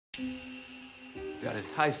Got his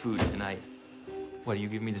Thai food tonight. What, do you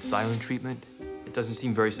give me the silent treatment? It doesn't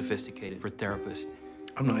seem very sophisticated for a therapist.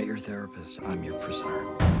 I'm not your therapist, I'm your prisoner.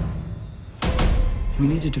 You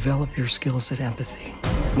need to develop your skills at empathy,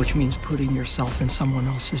 which means putting yourself in someone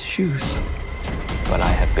else's shoes. But I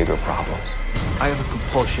have bigger problems. I have a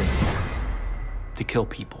compulsion to kill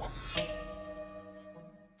people.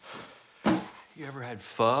 You ever had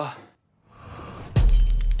pho?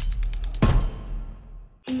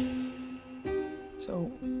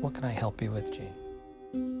 So, what can I help you with, Gene?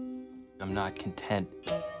 I'm not content.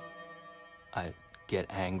 I get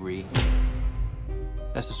angry.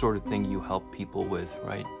 That's the sort of thing you help people with,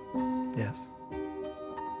 right? Yes.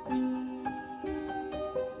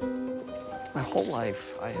 My whole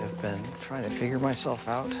life, I have been trying to figure myself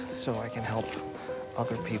out so I can help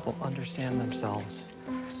other people understand themselves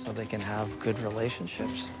so they can have good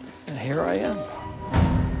relationships. And here I am.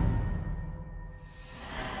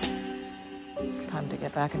 Time to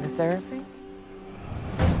get back into therapy?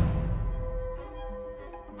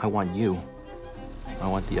 I want you. I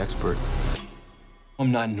want the expert.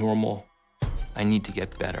 I'm not normal. I need to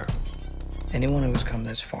get better. Anyone who has come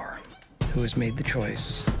this far, who has made the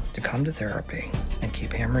choice to come to therapy and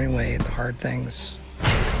keep hammering away at the hard things,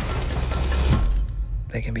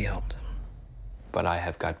 they can be helped. But I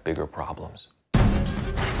have got bigger problems.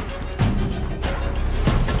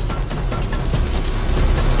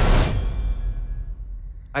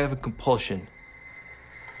 I have a compulsion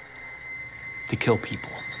to kill people.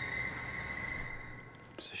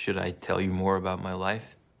 So should I tell you more about my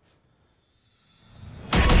life?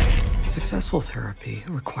 Successful therapy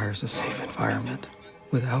requires a safe environment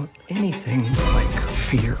without anything like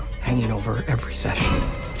fear hanging over every session.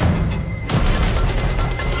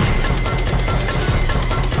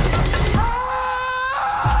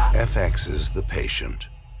 FX's The Patient.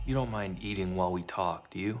 You don't mind eating while we talk,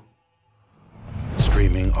 do you?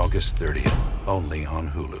 Streaming August 30th, only on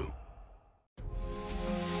Hulu.